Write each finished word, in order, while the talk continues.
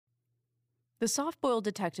The Soft-Boiled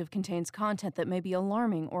Detective contains content that may be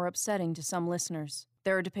alarming or upsetting to some listeners.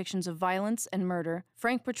 There are depictions of violence and murder,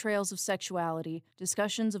 frank portrayals of sexuality,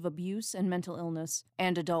 discussions of abuse and mental illness,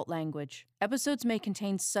 and adult language. Episodes may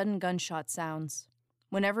contain sudden gunshot sounds.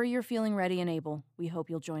 Whenever you're feeling ready and able, we hope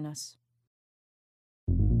you'll join us.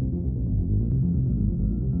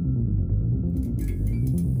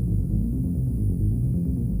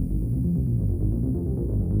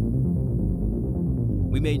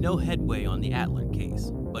 We made no headway on the Atlan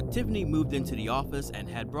case, but Tiffany moved into the office and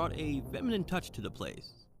had brought a feminine touch to the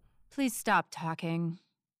place. Please stop talking.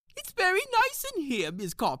 It's very nice in here,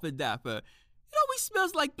 Miss Coffin-Dapper. It always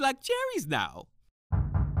smells like black cherries now.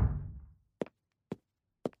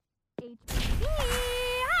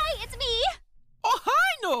 Hi, it's me. Oh,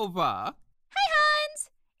 hi, Nova. Hi, Hans.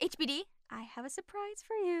 HBD, I have a surprise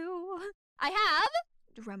for you. I have,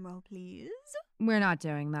 drumroll please, We're not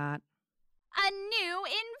doing that. a new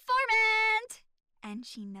informant. And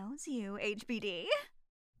she knows you, HBD.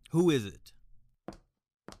 Who is it?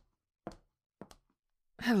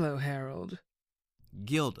 Hello, Harold.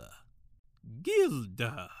 Gilda.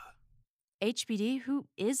 HBD, who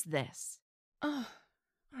is this?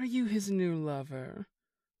 Are you his new lover?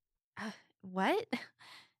 What?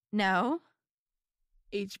 No.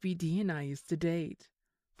 HBD and I used to date.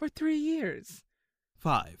 For 3 years.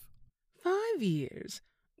 5. 5 years.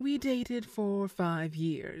 We dated for 5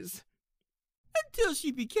 years. Until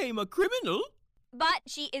she became a criminal. But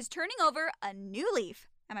she is turning over a new leaf.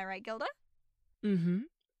 Am I right, Gilda? Mm-hmm.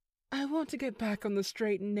 I want to get back on the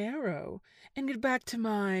straight and narrow and get back to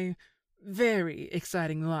my very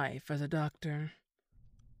exciting life as a doctor.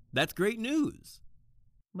 That's great news.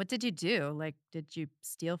 What did you do? Like, did you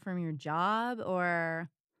steal from your job or?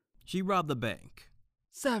 She robbed the bank.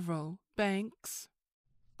 Several banks.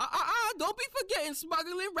 Don't be forgetting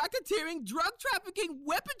smuggling, racketeering, drug trafficking,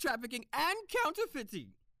 weapon trafficking, and counterfeiting.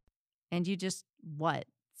 And you just, what,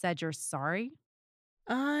 said you're sorry?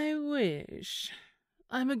 I wish.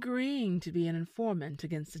 I'm agreeing to be an informant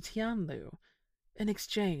against the Tianlu in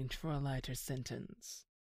exchange for a lighter sentence.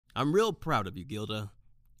 I'm real proud of you, Gilda.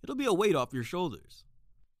 It'll be a weight off your shoulders.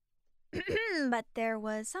 But there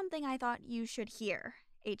was something I thought you should hear,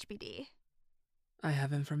 HBD. I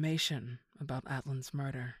have information about Atlan's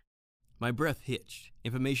murder. My breath hitched.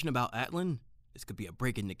 Information about Atlan? This could be a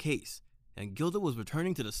break in the case. And Gilda was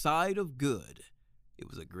returning to the side of good. It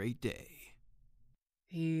was a great day.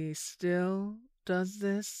 He still does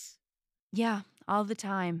this? Yeah, all the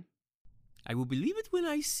time. I will believe it when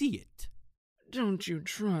I see it. Don't you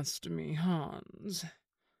trust me, Hans?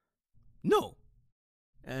 No.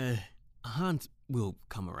 Hans will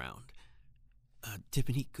come around.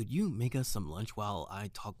 Tiffany, could you make us some lunch while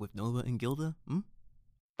I talk with Nova and Gilda?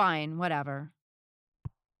 Fine, whatever.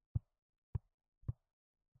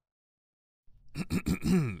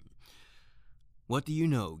 What do you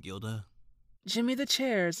know, Gilda? Jimmy the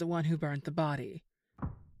Chair's the one who burnt the body.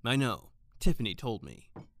 I know. Tiffany told me.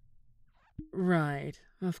 Right,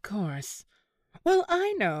 of course. Well,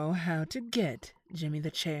 I know how to get Jimmy the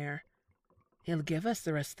Chair. He'll give us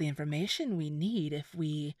the rest of the information we need if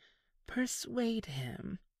we persuade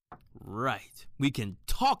him. Right. We can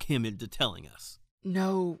talk him into telling us.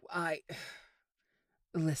 No,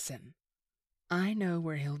 Listen, I know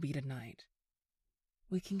where he'll be tonight.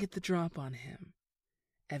 We can get the drop on him.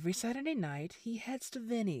 Every Saturday night, he heads to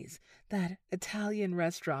Vinny's, that Italian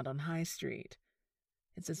restaurant on High Street.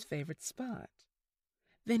 It's his favorite spot.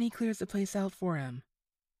 Vinny clears the place out for him.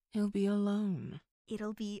 He'll be alone.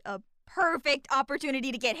 It'll be a perfect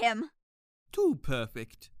opportunity to get him. Too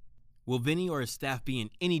perfect. Will Vinny or his staff be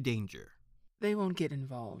in any danger? They won't get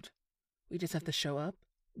involved. We just have to show up,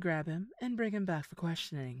 grab him, and bring him back for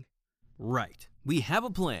questioning. Right. We have a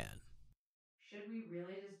plan. Should we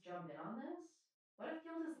really just jump in on this? What if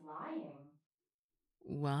Gilda's lying?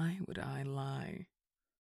 Why would I lie?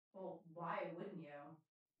 Well, why wouldn't you?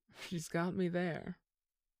 She's got me there.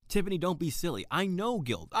 Tiffany, don't be silly. I know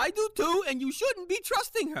Gilda. I do too, and you shouldn't be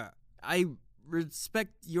trusting her. I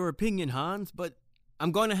respect your opinion, Hans, but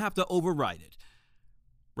I'm going to have to override it.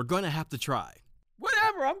 We're going to have to try.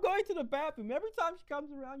 Whatever, I'm going to the bathroom. Every time she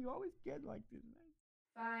comes around, you always get like this, man.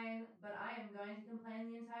 Fine, but I am going to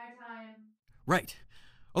complain the entire time. Right.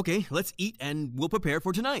 Okay, let's eat and we'll prepare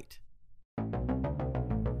for tonight.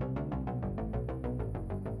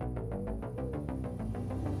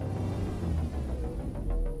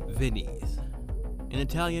 Vinny's, an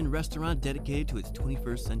Italian restaurant dedicated to its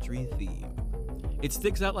 21st century theme. It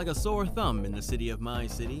sticks out like a sore thumb in the city of my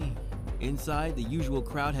city. Inside, the usual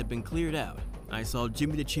crowd had been cleared out. I saw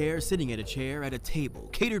Jimmy the Chair sitting at a chair at a table,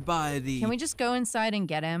 catered by the... Can we just go inside and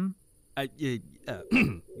get him? Yeah.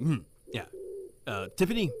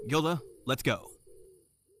 Tiffany, Gilda, let's go.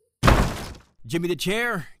 Jimmy the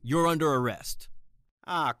Chair, you're under arrest.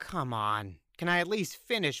 Ah, come on. Can I at least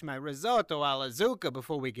finish my risotto alla zucca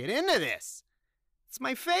before we get into this? It's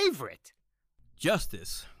my favorite.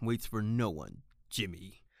 Justice waits for no one,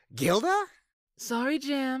 Jimmy. Gilda? Sorry,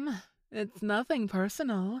 Jim. It's nothing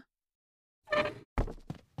personal.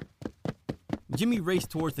 Jimmy raced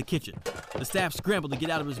towards the kitchen. The staff scrambled to get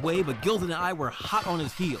out of his way, but Gilda and I were hot on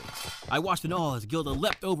his heels. I watched in awe as Gilda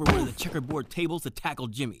leapt over one of the checkerboard tables to tackle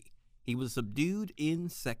Jimmy. He was subdued in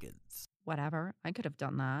seconds. Whatever. I could have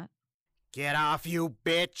done that. Get off, you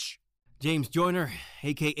bitch. James Joyner,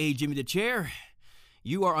 a.k.a. Jimmy the Chair,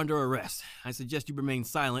 you are under arrest. I suggest you remain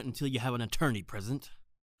silent until you have an attorney present.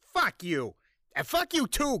 Fuck you. And fuck you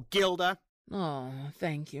too, Gilda. Oh,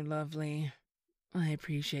 thank you, lovely. I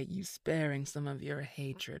appreciate you sparing some of your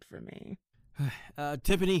hatred for me.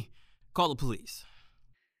 Tiffany, call the police.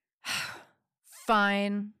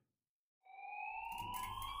 Fine.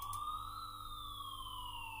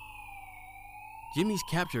 Jimmy's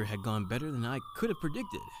capture had gone better than I could have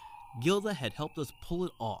predicted. Gilda had helped us pull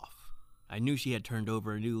it off. I knew she had turned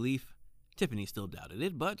over a new leaf. Tiffany still doubted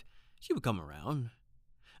it, but she would come around.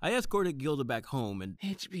 I escorted Gilda back home and...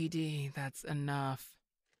 HBD, that's enough.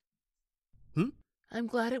 Hmm? I'm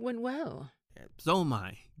glad it went well. So am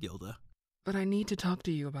I, Gilda. But I need to talk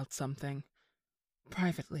to you about something.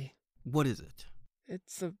 Privately. What is it?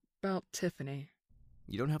 It's about Tiffany.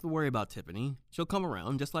 You don't have to worry about Tiffany. She'll come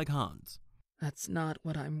around just like Hans. That's not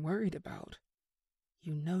what I'm worried about.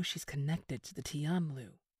 You know she's connected to the Tianlu,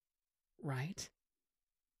 right?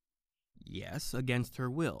 Yes, against her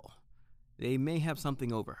will. They may have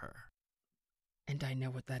something over her. And I know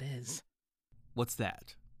what that is. What's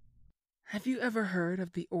that? Have you ever heard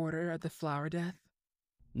of the Order of the Flower Death?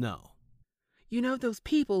 No. You know those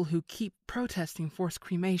people who keep protesting forced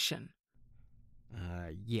cremation?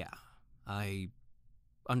 Yeah. I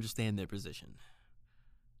understand their position.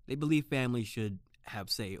 They believe families should have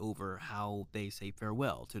say over how they say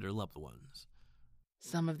farewell to their loved ones.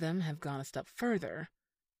 Some of them have gone a step further.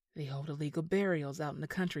 They hold illegal burials out in the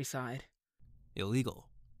countryside. Illegal?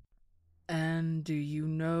 And do you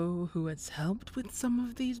know who has helped with some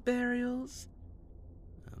of these burials?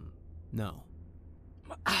 No.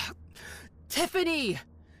 Tiffany!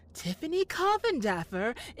 Tiffany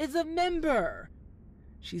Covendaffer is a member.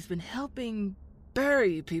 She's been helping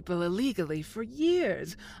bury people illegally for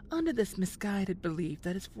years under this misguided belief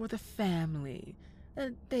that it's for the family.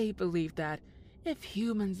 That they believe that if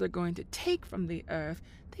humans are going to take from the earth,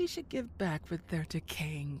 they should give back with their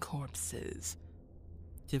decaying corpses.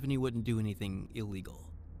 Tiffany wouldn't do anything illegal.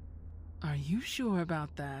 Are you sure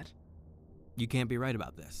about that? You can't be right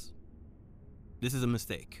about this. This is a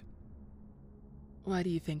mistake. Why do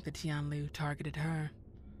you think the Tianlu targeted her?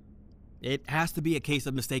 It has to be a case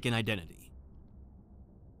of mistaken identity.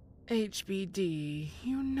 HBD,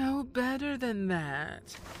 you know better than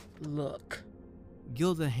that. Look.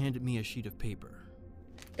 Gilda handed me a sheet of paper.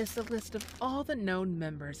 It's a list of all the known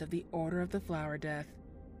members of the Order of the Flower Death.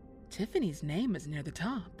 Tiffany's name is near the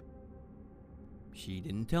top. She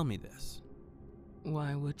didn't tell me this.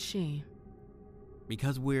 Why would she?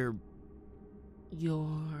 Because we're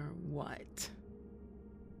You're what?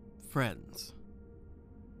 friends.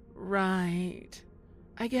 Right.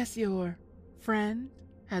 I guess your friend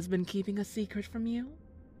has been keeping a secret from you?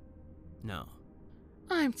 No.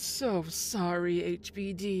 I'm so sorry,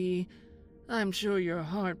 HBD. I'm sure you're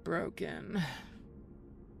heartbroken.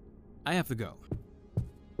 I have to go.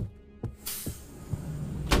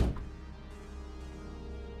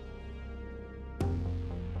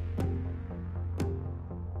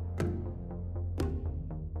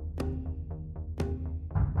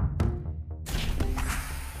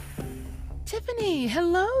 Tiffany,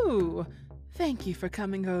 hello! Thank you for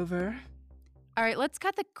coming over. All right, let's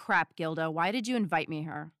cut the crap, Gilda. Why did you invite me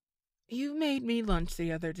here? You made me lunch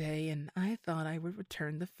the other day, and I thought I would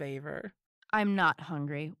return the favor. I'm not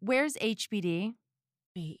hungry. Where's HBD?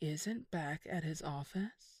 He isn't back at his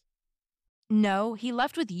office? No, he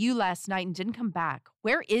left with you last night and didn't come back.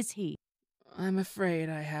 Where is he? I'm afraid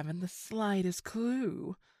I haven't the slightest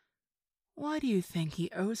clue. Why do you think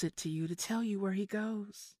he owes it to you to tell you where he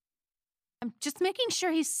goes? I'm just making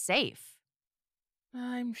sure he's safe.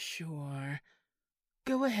 I'm sure.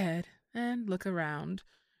 Go ahead and look around.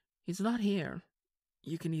 He's not here.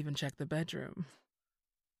 You can even check the bedroom.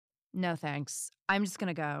 No thanks. I'm just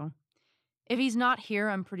gonna go. If he's not here,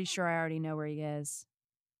 I'm pretty sure I already know where he is.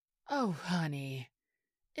 Oh, honey.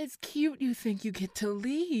 It's cute you think you get to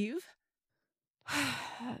leave.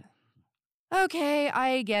 Okay,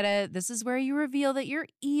 I get it. This is where you reveal that you're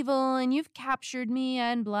evil and you've captured me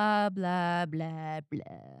and blah, blah, blah,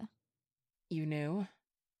 blah. You knew?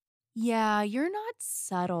 Yeah, you're not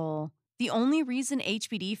subtle. The only reason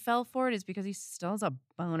HBD fell for it is because he still has a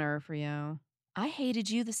boner for you. I hated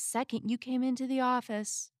you the second you came into the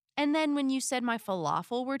office. And then when you said my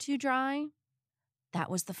falafel were too dry,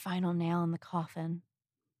 that was the final nail in the coffin.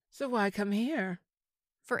 So why come here?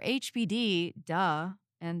 For HBD, duh.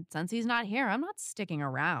 And since he's not here, I'm not sticking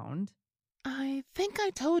around. I think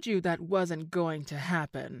I told you that wasn't going to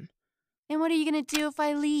happen. And what are you gonna do if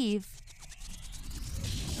I leave?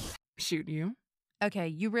 Shoot you. Okay,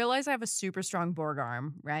 you realize I have a super strong Borg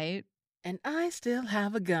arm, right? And I still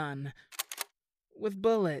have a gun. With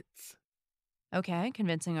bullets. Okay,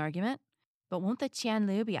 convincing argument. But won't the Qian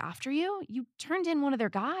Lu be after you? You turned in one of their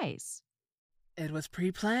guys. It was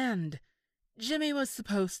pre-planned. Jimmy was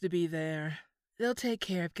supposed to be there. They'll take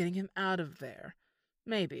care of getting him out of there.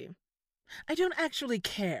 Maybe. I don't actually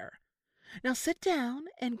care. Now sit down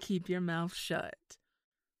and keep your mouth shut.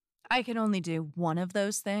 I can only do one of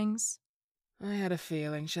those things. I had a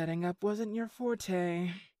feeling shutting up wasn't your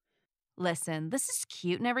forte. Listen, this is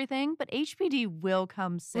cute and everything, but HBD will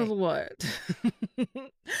come sick. Well, what?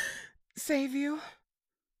 Save you?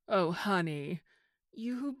 Oh, honey,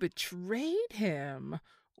 you betrayed him.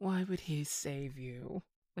 Why would he save you?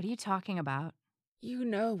 What are you talking about? You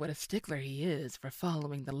know what a stickler he is for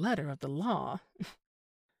following the letter of the law.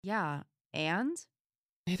 Yeah, and?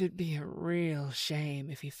 It'd be a real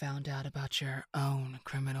shame if he found out about your own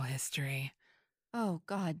criminal history. Oh,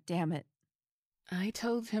 God damn it. I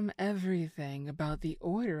told him everything about the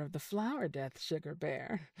Order of the Flower Death, Sugar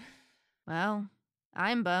Bear. Well,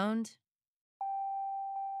 I'm boned.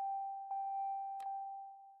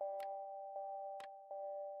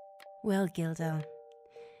 Well, Gilda,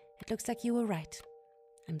 it looks like you were right.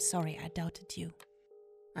 I'm sorry I doubted you.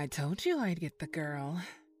 I told you I'd get the girl.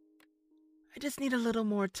 I just need a little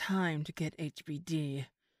more time to get HBD.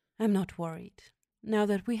 I'm not worried. Now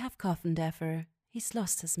that we have Coffindeffer, he's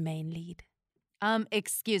lost his main lead.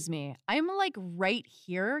 Excuse me. I'm like right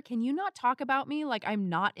here. Can you not talk about me like I'm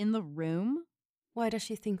not in the room? Why does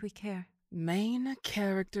she think we care? Main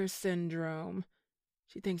character syndrome.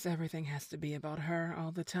 She thinks everything has to be about her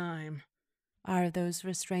all the time. Are those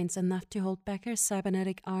restraints enough to hold back her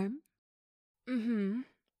cybernetic arm? Mm-hmm.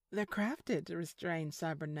 They're crafted to restrain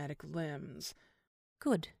cybernetic limbs.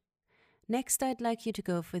 Good. Next, I'd like you to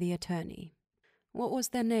go for the attorney. What was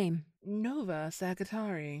their name? Nova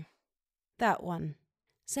Sagatari. That one.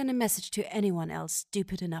 Send a message to anyone else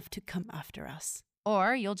stupid enough to come after us.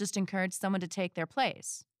 Or you'll just encourage someone to take their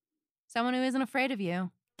place. Someone who isn't afraid of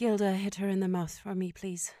you. Gilda, hit her in the mouth for me,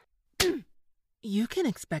 please. You can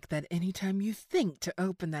expect that anytime you think to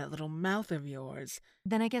open that little mouth of yours.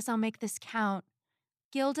 Then I guess I'll make this count.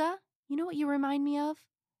 Gilda, you know what you remind me of?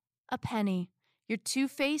 A penny. You're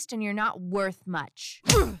two-faced and you're not worth much.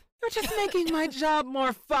 You're just making my job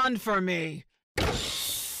more fun for me.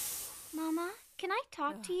 Mama, can I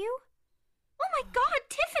talk to you? Oh my God,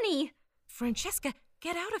 Tiffany! Francesca,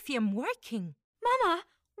 get out of here, I'm working. Mama,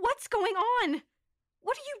 what's going on?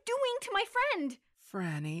 What are you doing to my friend?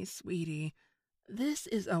 Franny, sweetie, this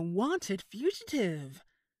is a wanted fugitive.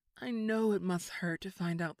 I know it must hurt to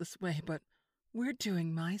find out this way, but we're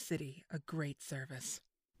doing my city a great service.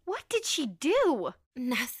 What did she do?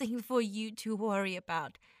 Nothing for you to worry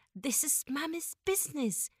about. This is Mommy's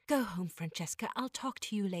business. Go home, Francesca. I'll talk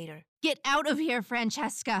to you later. Get out of here,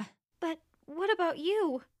 Francesca. But what about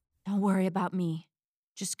you? Don't worry about me.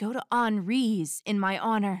 Just go to Henri's in my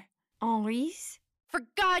honor. Henri's? For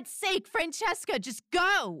God's sake, Francesca, just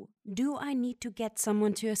go! Do I need to get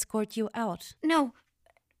someone to escort you out? No,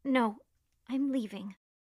 I'm leaving.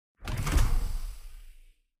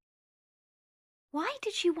 Why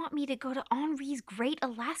did she want me to go to Henri's Great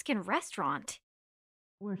Alaskan Restaurant?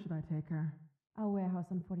 Where should I take her? Our warehouse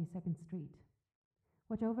on 42nd Street.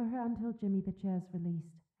 Watch over her until Jimmy the Chair's released.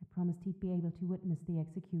 I promised he'd be able to witness the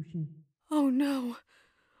execution. Oh no!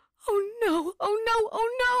 Oh no! Oh no! Oh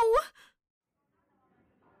no!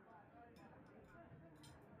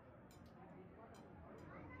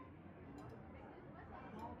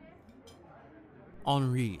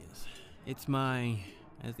 Henri's. It's my,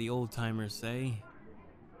 as the old-timers say,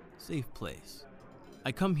 safe place.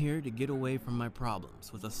 I come here to get away from my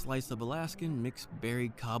problems with a slice of Alaskan mixed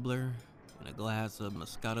berry cobbler and a glass of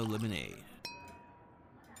Moscato lemonade.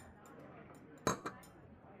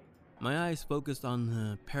 My eyes focused on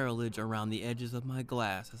the parallage around the edges of my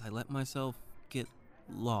glass as I let myself get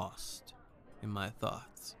lost in my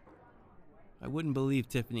thoughts. I wouldn't believe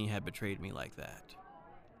Tiffany had betrayed me like that.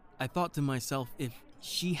 I thought to myself, if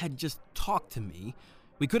she had just talked to me,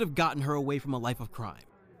 we could have gotten her away from a life of crime.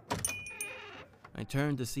 I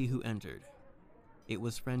turned to see who entered. It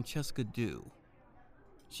was Francesca Dew.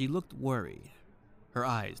 She looked worried, her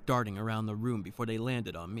eyes darting around the room before they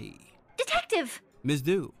landed on me. Detective! Miss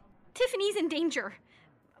Dew. Tiffany's in danger.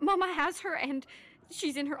 Mama has her and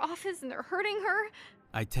she's in her office and they're hurting her.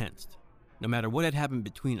 I tensed. No matter what had happened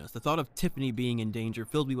between us, the thought of Tiffany being in danger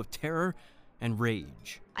filled me with terror and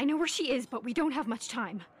rage. I know where she is, but we don't have much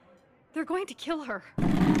time. They're going to kill her.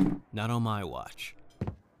 Not on my watch.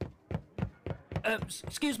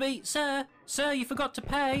 Excuse me, sir. Sir, you forgot to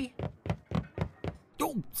pay.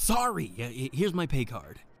 Oh, sorry. Here's my pay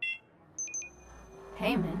card.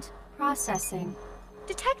 Payment processing.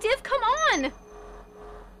 Detective, come on!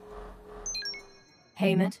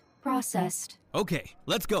 Payment processed. Okay,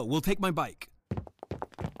 let's go. We'll take my bike.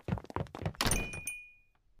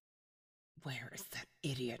 Where is that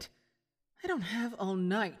idiot? I don't have all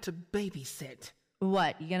night to babysit.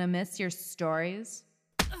 What, you gonna miss your stories?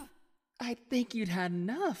 I'd think you'd had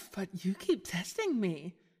enough, but you keep testing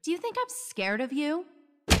me. Do you think I'm scared of you?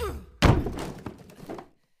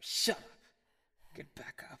 Shut up. Get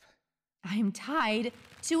back up. I'm tied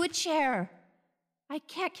to a chair. I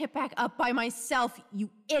can't get back up by myself,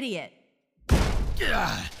 you idiot.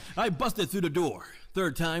 I busted through the door.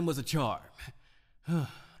 Third time was a charm.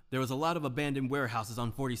 There was a lot of abandoned warehouses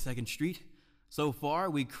on 42nd Street. So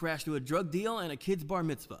far, we crashed through a drug deal and a kid's bar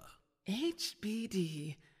mitzvah.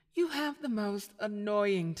 HBD, you have the most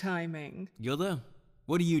annoying timing. Gilda,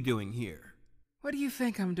 what are you doing here? What do you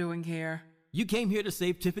think I'm doing here? You came here to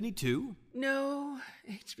save Tiffany too? No,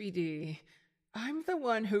 HBD. I'm the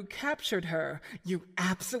one who captured her, you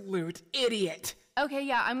absolute idiot. Okay,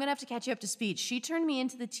 yeah, I'm gonna have to catch you up to speed. She turned me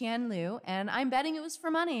into the Tian Lu, and I'm betting it was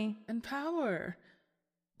for money. And power.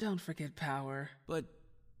 Don't forget power. But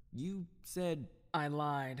you said... I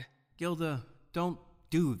lied. Gilda, don't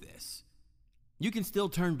do this. You can still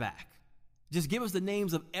turn back. Just give us the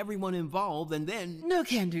names of everyone involved and then... No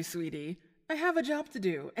can do, sweetie. I have a job to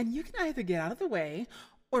do, and you can either get out of the way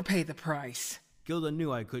or pay the price. Gilda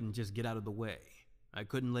knew I couldn't just get out of the way. I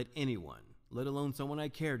couldn't let anyone, let alone someone I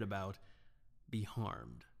cared about, be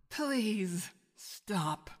harmed. Please,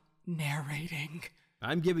 stop narrating.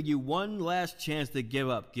 I'm giving you one last chance to give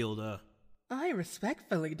up, Gilda. I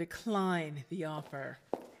respectfully decline the offer.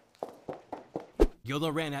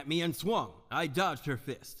 Gilda ran at me and swung. I dodged her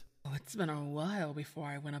fist. Oh, it's been a while before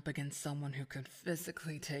I went up against someone who could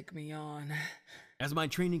physically take me on. As my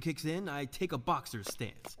training kicks in, I take a boxer's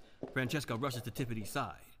stance. Francesca rushes to Tiffany's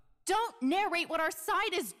side. Don't narrate what our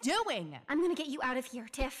side is doing! I'm gonna get you out of here,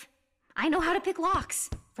 Tiff. I know how to pick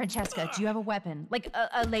locks. Francesca, do you have a weapon? Like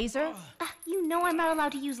a laser? You know I'm not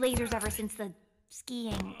allowed to use lasers ever since the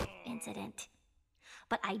skiing incident.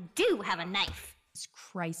 But I do have a knife. Jesus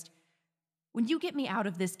Christ. When you get me out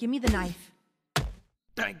of this, give me the knife.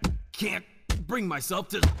 I can't bring myself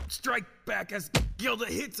to strike back as Gilda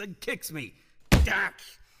hits and kicks me.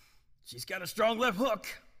 She's got a strong left hook.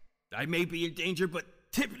 I may be in danger, but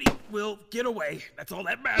Tiffany will get away. That's all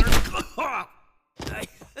that matters.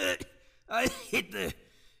 I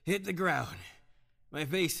hit the ground. My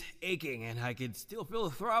face aching, and I could still feel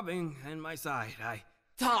the throbbing in my side.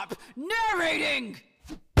 Stop narrating!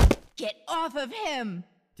 Get off of him!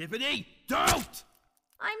 Tiffany, don't!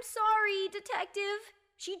 I'm sorry, Detective.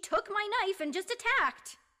 She took my knife and just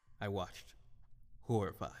attacked. I watched,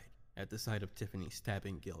 horrified, at the sight of Tiffany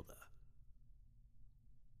stabbing Gilda.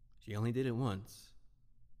 She only did it once,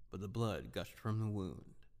 but the blood gushed from the wound.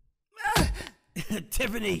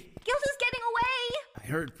 Tiffany! Gilda's getting away! I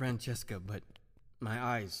heard Francesca, but my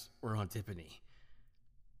eyes were on Tiffany.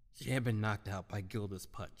 She had been knocked out by Gilda's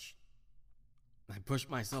punch. I pushed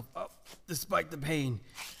myself up, despite the pain,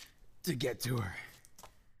 to get to her.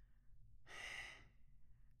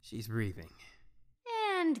 She's breathing.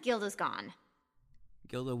 And Gilda's gone.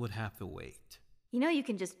 Gilda would have to wait. You know you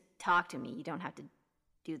can just talk to me. You don't have to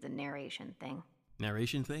do the narration thing.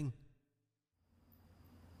 Narration thing?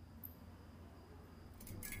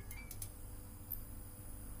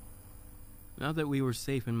 Now that we were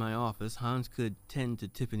safe in my office, Hans could tend to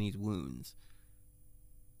Tiffany's wounds.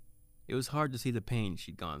 It was hard to see the pain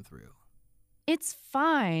she'd gone through. It's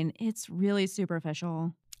fine. It's really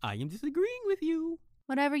superficial. I am disagreeing with you.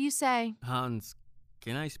 Whatever you say. Hans,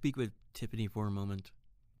 can I speak with Tiffany for a moment?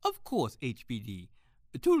 Of course, HBD.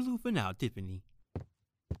 Toodaloo for now, Tiffany.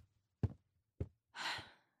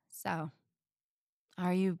 So,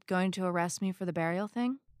 are you going to arrest me for the burial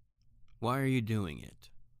thing? Why are you doing it?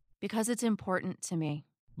 Because it's important to me.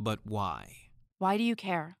 But why? Why do you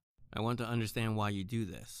care? I want to understand why you do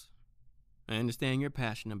this. I understand your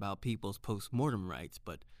passion about people's post-mortem rights,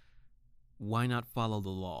 but why not follow the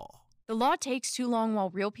law? The law takes too long while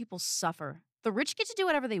real people suffer. The rich get to do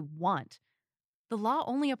whatever they want. The law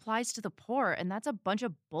only applies to the poor, and that's a bunch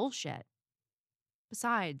of bullshit.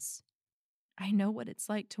 Besides, I know what it's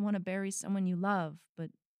like to want to bury someone you love, but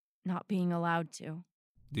not being allowed to.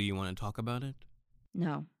 Do you want to talk about it?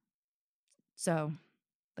 No. So,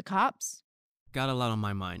 the cops? Got a lot on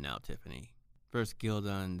my mind now, Tiffany. First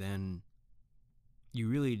Gilda, and then... You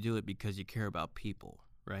really do it because you care about people,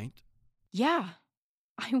 right? Yeah.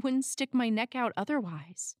 I wouldn't stick my neck out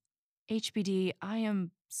otherwise. HBD, I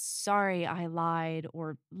am sorry I lied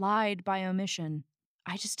or lied by omission.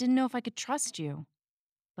 I just didn't know if I could trust you.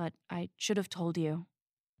 But I should have told you.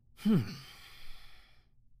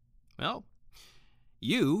 Well,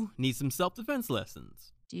 you need some self-defense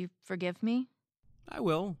lessons. Do you forgive me? I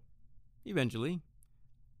will. Eventually.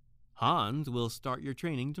 Hans will start your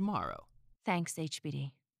training tomorrow. Thanks,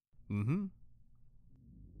 HBD. Mm-hmm.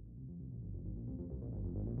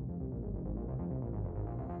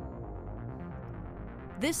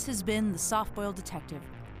 This has been The Soft-Boiled Detective.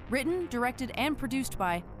 Written, directed, and produced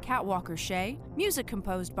by Kat Walker-Shea, music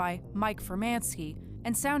composed by Mike Furmansky,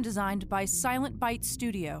 and sound designed by Silent Bite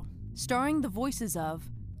Studio. Starring the voices of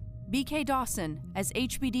BK Dawson as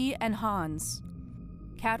HBD and Hans,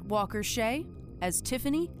 Kat Walker-Shea as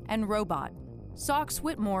Tiffany and Robot, Sox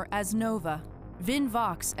Whitmore as Nova, Vin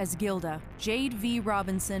Vox as Gilda, Jade V.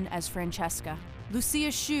 Robinson as Francesca,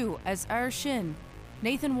 Lucia Shu as Shin,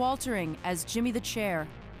 Nathan Waltering as Jimmy the Chair,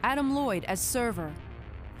 Adam Lloyd as Server.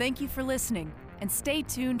 Thank you for listening, and stay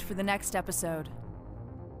tuned for the next episode.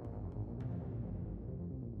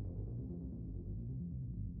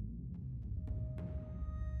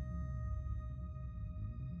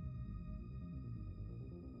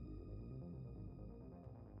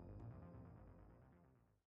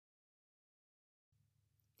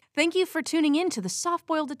 Thank you for tuning in to The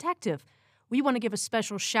Soft-Boiled Detective. We want to give a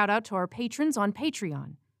special shout-out to our patrons on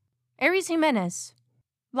Patreon. Aries Jimenez,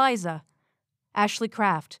 Liza, Ashley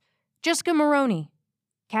Kraft, Jessica Maroney,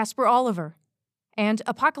 Casper Oliver, and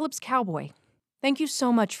Apocalypse Cowboy. Thank you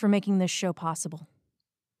so much for making this show possible.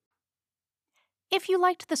 If you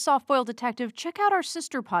liked The Soft-Boiled Detective, check out our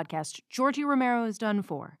sister podcast, Georgie Romero Is Done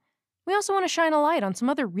For. We also want to shine a light on some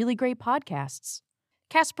other really great podcasts.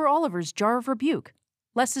 Casper Oliver's Jar of Rebuke,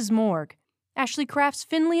 Les's Morgue, Ashley Kraft's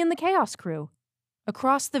Finley and the Chaos Crew,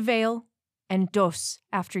 Across the Veil, and Dos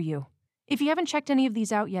After You. If you haven't checked any of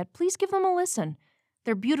these out yet, please give them a listen.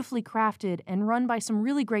 They're beautifully crafted and run by some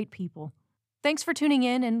really great people. Thanks for tuning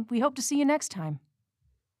in, and we hope to see you next time.